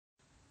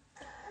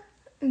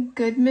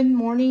Good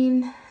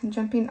mid-morning,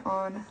 jumping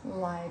on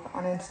live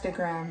on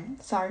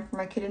Instagram. Sorry for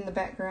my kid in the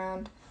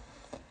background.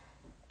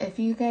 If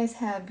you guys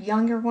have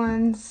younger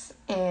ones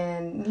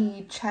and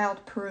need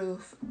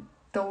child-proof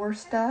door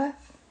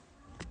stuff,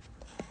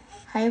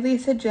 highly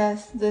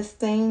suggest this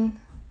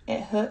thing.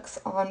 It hooks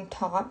on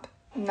top,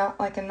 not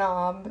like a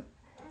knob,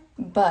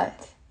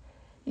 but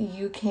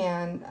you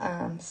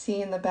can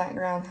see in the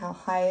background how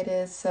high it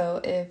is. So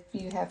if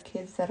you have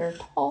kids that are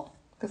tall,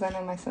 because I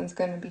know my son's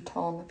going to be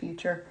tall in the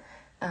future,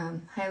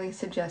 highly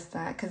suggest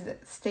that because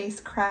it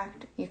stays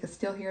cracked. You can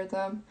still hear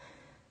them.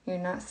 You're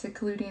not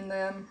secluding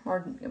them or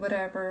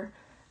whatever.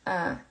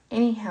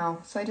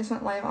 Anyhow, so I just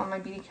went live on my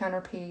beauty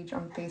counter page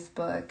on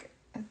Facebook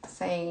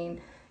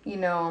saying,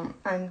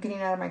 I'm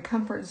getting out of my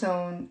comfort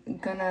zone.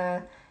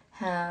 Gonna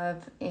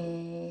have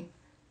a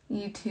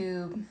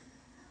YouTube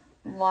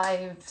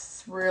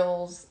lives,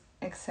 reels,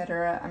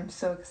 etc. I'm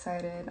so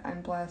excited.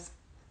 I'm blessed.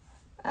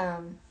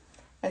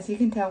 As you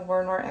can tell,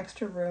 we're in our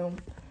extra room.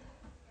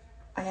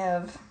 I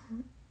have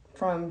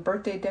from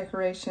birthday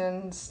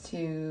decorations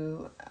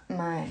to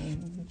my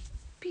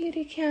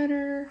beauty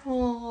counter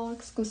haul,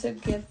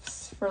 exclusive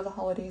gifts for the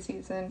holiday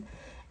season,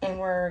 and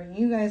where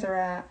you guys are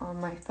at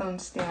on my phone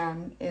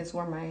stand is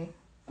where my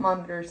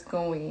monitor's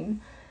going.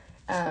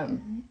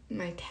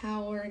 My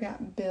tower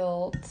got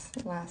built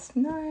last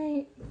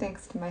night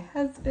thanks to my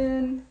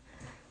husband.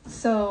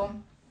 So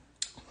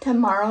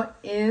tomorrow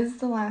is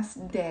the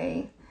last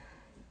day.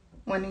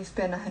 When you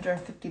spend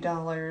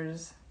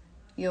 $150,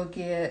 you'll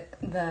get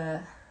the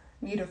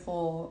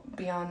beautiful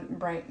Beyond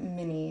Bright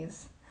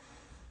minis,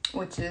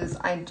 which is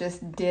I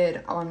just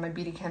did on my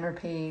beauty counter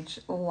page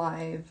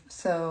live.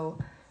 So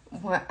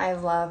what I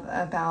love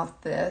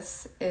about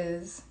this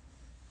is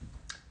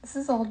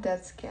all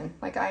dead skin.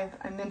 Like I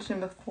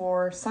mentioned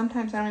before,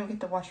 sometimes I don't even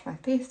get to wash my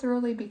face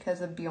thoroughly because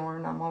of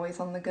Bjorn. I'm always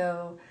on the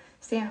go,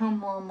 stay-at-home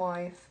mom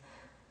wife.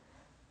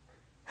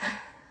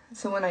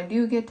 So when I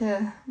do get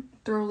to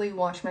thoroughly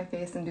wash my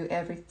face and do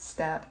every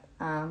step,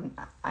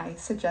 I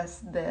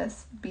suggest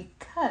this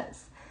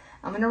because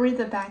I'm going to read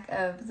the back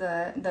of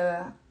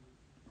the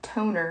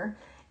toner.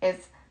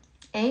 It's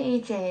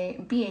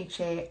AHA,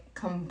 BHA,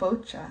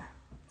 kombucha.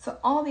 So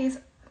all these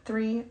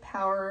 3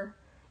 power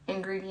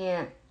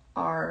ingredients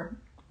are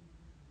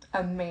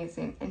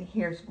amazing, and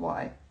here's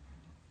why.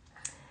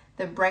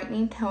 The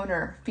brightening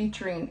toner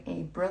featuring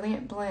a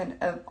brilliant blend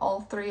of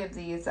all 3 of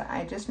these that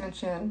I just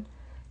mentioned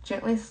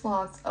gently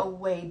sloths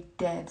away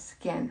dead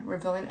skin,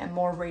 revealing a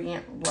more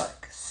radiant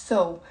look.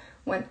 So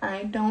when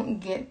I don't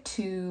get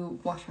to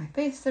wash my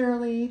face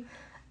thoroughly,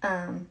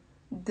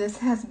 this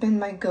has been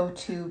my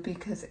go-to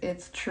because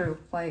it's true.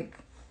 Like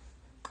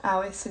I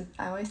always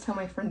tell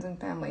my friends and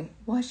family,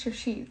 wash your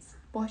sheets,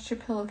 wash your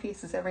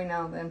pillowcases every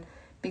now and then,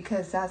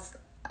 because that's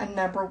a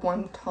number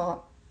one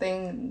top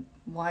thing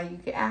why you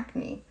get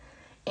acne.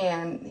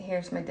 And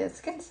here's my dead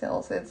skin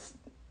cells. It's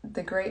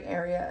the gray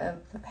area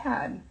of the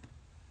pad.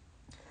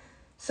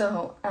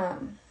 So,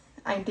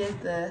 I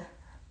did the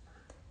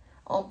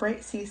All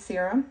Bright C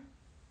Serum,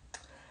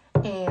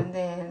 and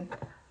then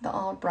the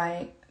All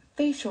Bright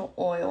Facial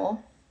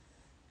Oil.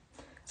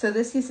 So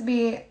this used to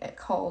be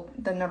called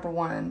the number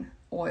 1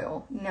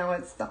 oil. Now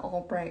it's the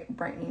All Bright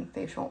Brightening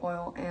Facial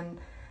Oil, and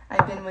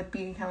I've been with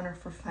Beauty Counter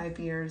for 5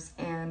 years,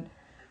 and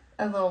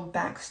a little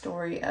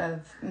backstory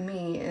of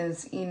me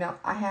is,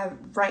 I have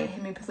right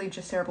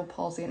hemiplegia, cerebral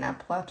palsy, and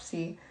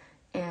epilepsy,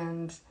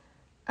 and,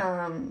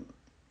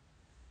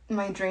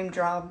 my dream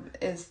job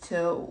is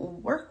to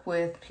work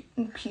with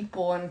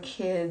people and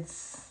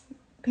kids,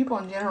 people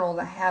in general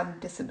that have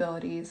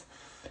disabilities,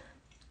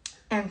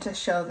 and to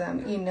show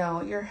them,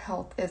 your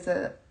health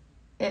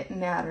it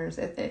matters.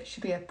 It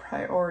should be a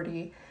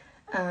priority.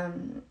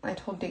 I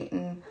told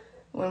Dayton,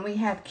 when we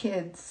have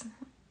kids,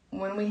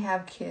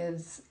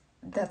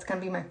 that's going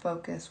to be my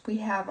focus. We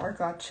have our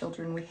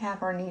godchildren, we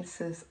have our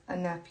nieces, a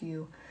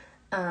nephew,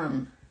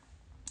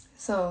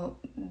 so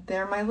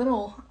they're my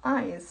little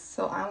eyes.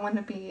 So I want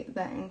to be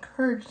that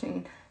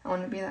encouraging. I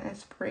want to be that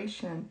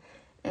inspiration.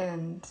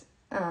 And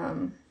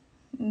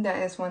that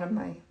is one of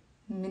my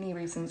many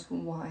reasons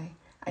why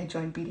I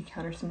joined Beauty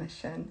Counter's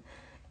mission.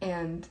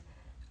 And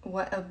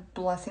what a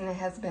blessing it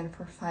has been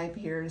for 5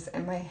 years.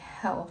 And my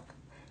health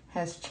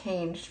has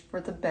changed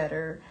for the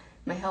better.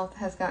 My health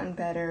has gotten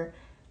better.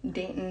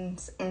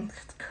 Dayton's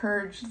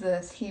encouraged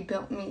this. He's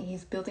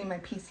building my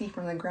PC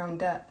from the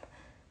ground up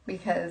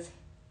because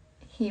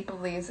he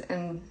believes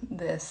in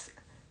this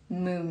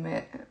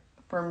movement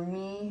for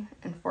me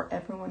and for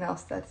everyone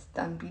else that's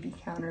done Beauty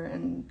Counter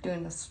and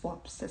doing the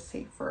swaps to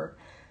safer.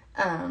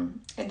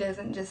 It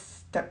doesn't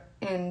just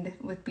end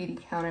with Beauty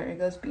Counter. It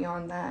goes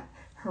beyond that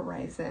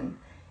horizon.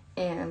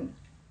 And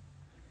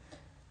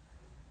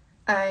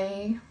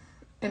I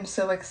am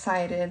so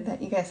excited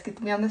that you guys get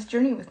to be on this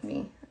journey with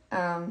me.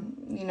 I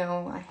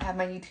have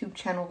my YouTube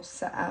channel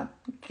set up,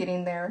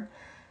 getting there,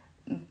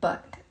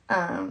 but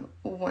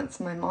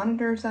once my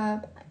monitor's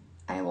up,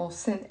 I will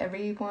send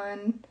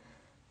everyone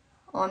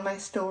on my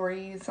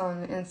stories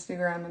on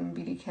Instagram and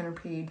Beauty Counter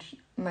page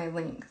my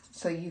link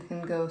so you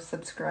can go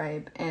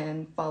subscribe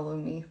and follow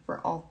me for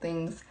all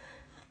things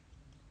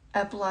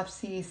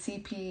epilepsy,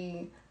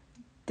 CP,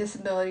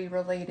 disability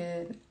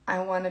related. I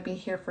want to be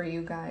here for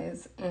you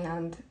guys,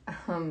 and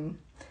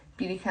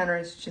Beauty Counter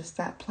is just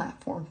that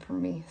platform for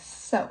me.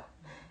 So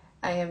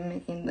I am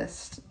making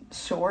this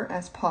short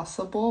as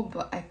possible,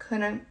 but I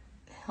couldn't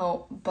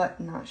help but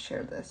not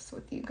share this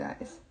with you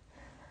guys.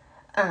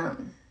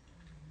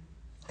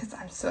 Because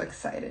I'm so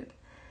excited.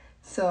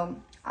 So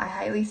I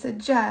highly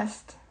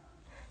suggest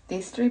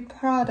these 3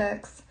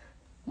 products.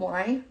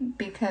 Why?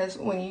 Because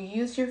when you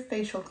use your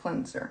facial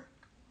cleanser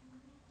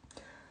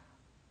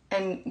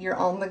and you're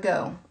on the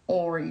go,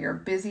 or you're a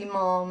busy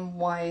mom,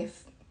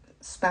 wife,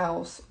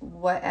 spouse,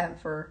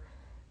 whatever,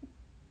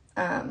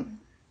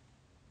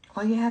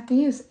 all you have to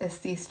use is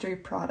these 3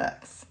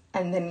 products,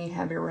 and then you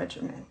have your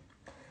regimen.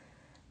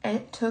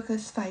 It took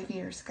us 5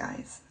 years,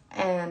 guys,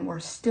 and we're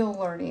still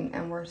learning,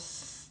 and we're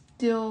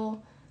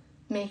still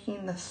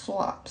making the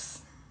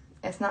swaps.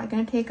 It's not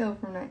going to take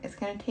overnight. It's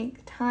going to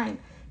take time.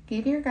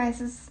 Give your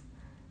guys'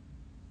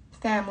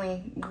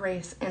 family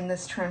grace in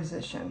this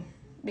transition,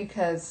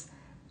 because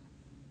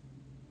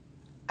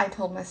I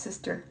told my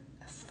sister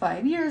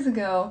 5 years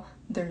ago,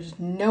 there's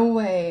no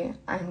way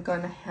I'm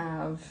going to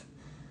have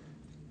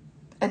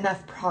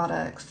enough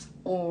products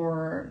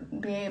or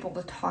be able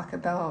to talk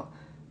about,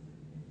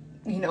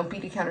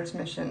 Beauty Counter's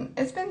mission.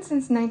 It's been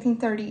since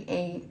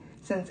 1938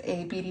 since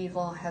a beauty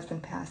law has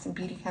been passed, and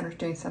Beauty Counter's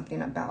doing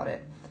something about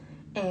it.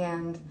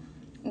 And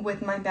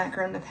with my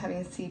background of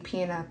having CP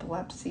and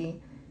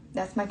epilepsy,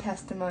 that's my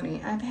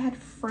testimony. I've had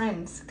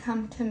friends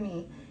come to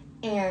me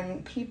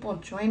and people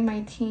join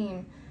my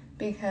team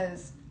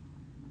because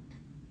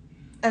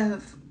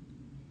of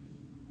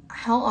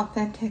how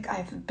authentic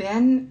I've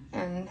been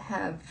and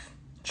have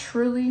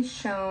truly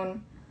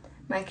shown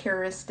my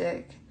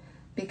characteristic,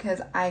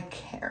 because I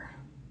care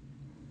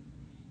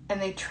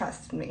and they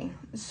trust me.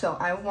 So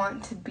I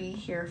want to be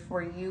here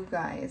for you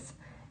guys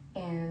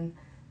and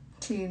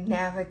to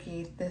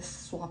navigate this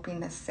swapping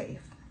this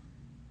safe.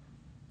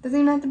 Doesn't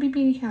even have to be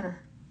Beauty Counter,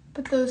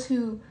 but those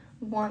who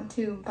want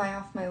to buy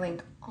off my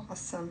link,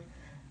 awesome.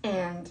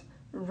 And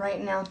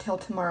right now till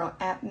tomorrow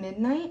at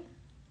midnight,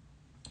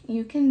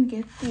 you can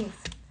get these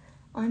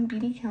on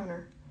Beauty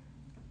Counter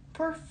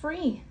for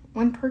free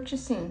when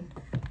purchasing.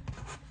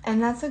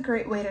 And that's a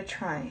great way to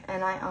try.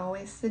 And I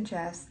always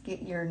suggest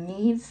get your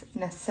needs,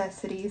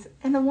 necessities,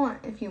 and a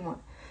want if you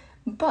want.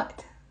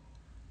 But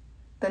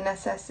the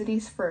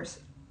necessities first.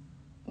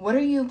 What are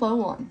you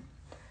low on?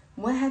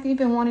 What have you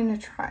been wanting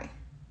to try?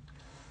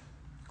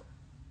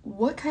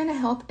 What kind of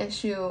health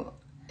issue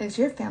is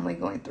your family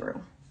going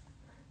through?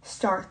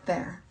 Start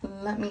there.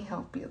 Let me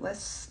help you.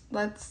 Let's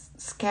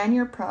scan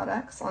your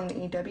products on the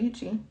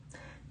EWG.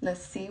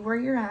 Let's see where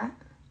you're at,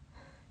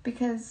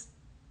 because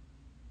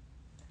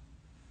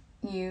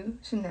you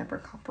should never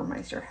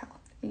compromise your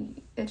health.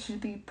 It should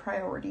be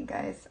priority,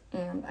 guys.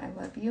 And I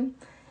love you.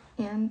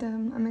 And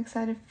I'm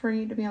excited for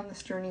you to be on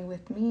this journey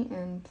with me.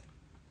 And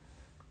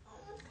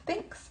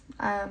thanks.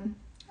 I'm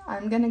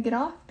going to get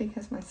off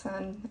because my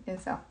son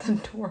is out the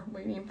door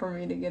waiting for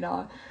me to get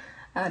out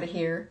of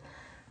here.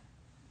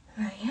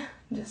 But yeah,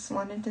 just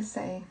wanted to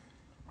say,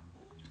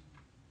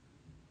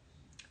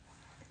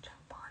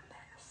 jump on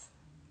this.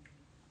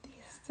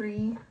 These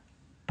 3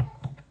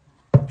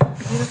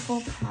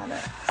 beautiful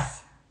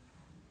products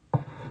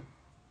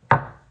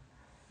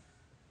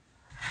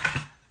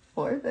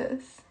for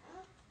this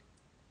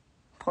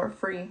for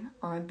free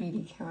on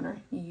Beauty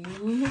Counter.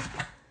 You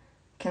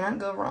cannot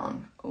go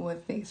wrong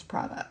with these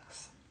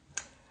products.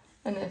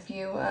 And if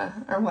you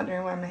are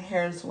wondering why my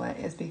hair is wet,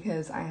 is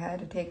because I had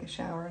to take a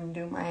shower and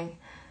do my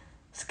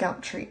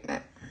scalp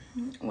treatment,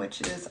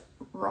 which is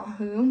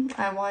Rahu.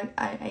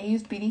 I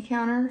use Beauty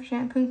Counter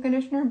shampoo and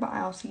conditioner, but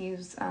I also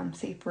use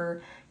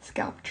Safer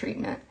scalp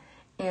treatment.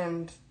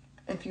 And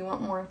if you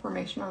want more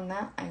information on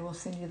that, I will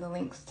send you the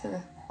links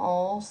to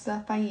all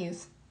stuff I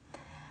use.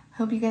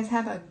 Hope you guys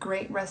have a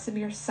great rest of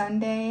your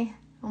Sunday.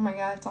 Oh my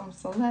god, it's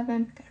almost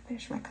 11. Gotta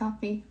finish my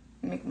coffee,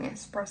 make my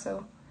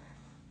espresso.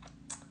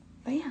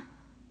 But yeah,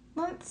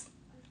 let's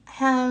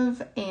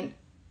have an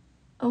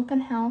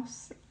open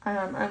house.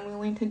 I'm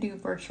willing to do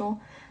virtual.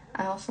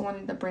 I also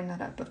wanted to bring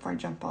that up before I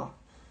jump off.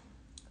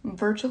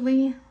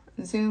 Virtually,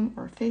 Zoom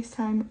or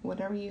FaceTime,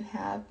 whatever you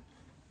have,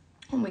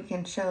 and we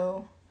can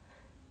show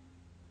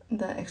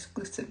the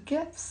exclusive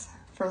gifts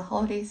for the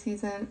holiday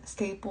season,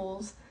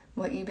 staples,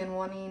 what you've been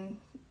wanting,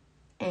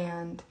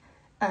 and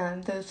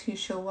those who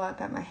show up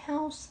at my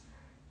house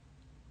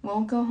will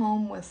go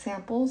home with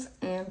samples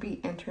and be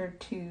entered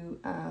to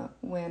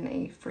win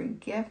a free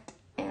gift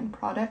and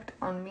product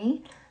on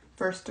me.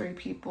 First three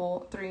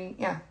people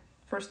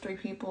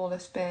to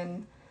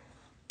spend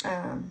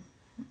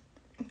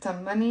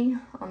some money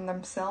on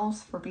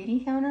themselves for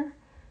Beauty Counter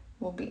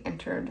will be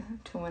entered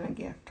to win a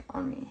gift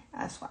on me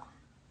as well,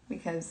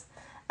 because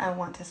I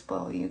want to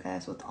spoil you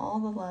guys with all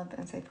the love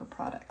and safer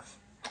products.